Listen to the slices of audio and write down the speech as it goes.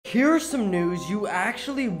Here's some news you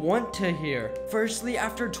actually want to hear. Firstly,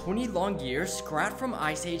 after 20 long years, Scrat from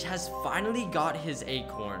Ice Age has finally got his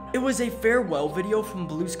acorn. It was a farewell video from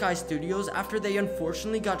Blue Sky Studios after they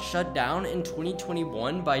unfortunately got shut down in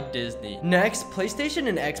 2021 by Disney. Next, PlayStation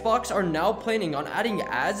and Xbox are now planning on adding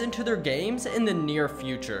ads into their games in the near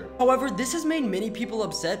future. However, this has made many people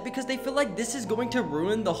upset because they feel like this is going to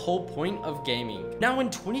ruin the whole point of gaming. Now in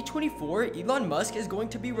 2024, Elon Musk is going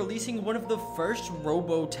to be releasing one of the first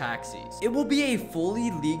robo-taxis. It will be a fully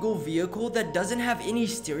legal vehicle that doesn't have any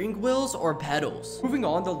steering wheels or pedals. Moving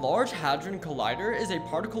on, the Large Hadron Collider is a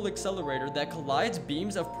particle accelerator that collides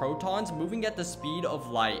beams of protons moving at the speed of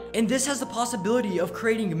light. And this has the possibility of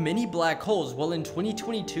creating many black holes, while in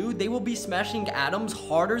 2022, they will be smashing atoms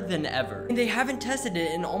harder than ever. And they haven't tested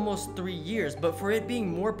it in almost 3 years, but for it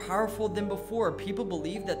being more powerful than before, people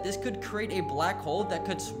believe that this could create a black hole that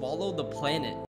could swallow the planet.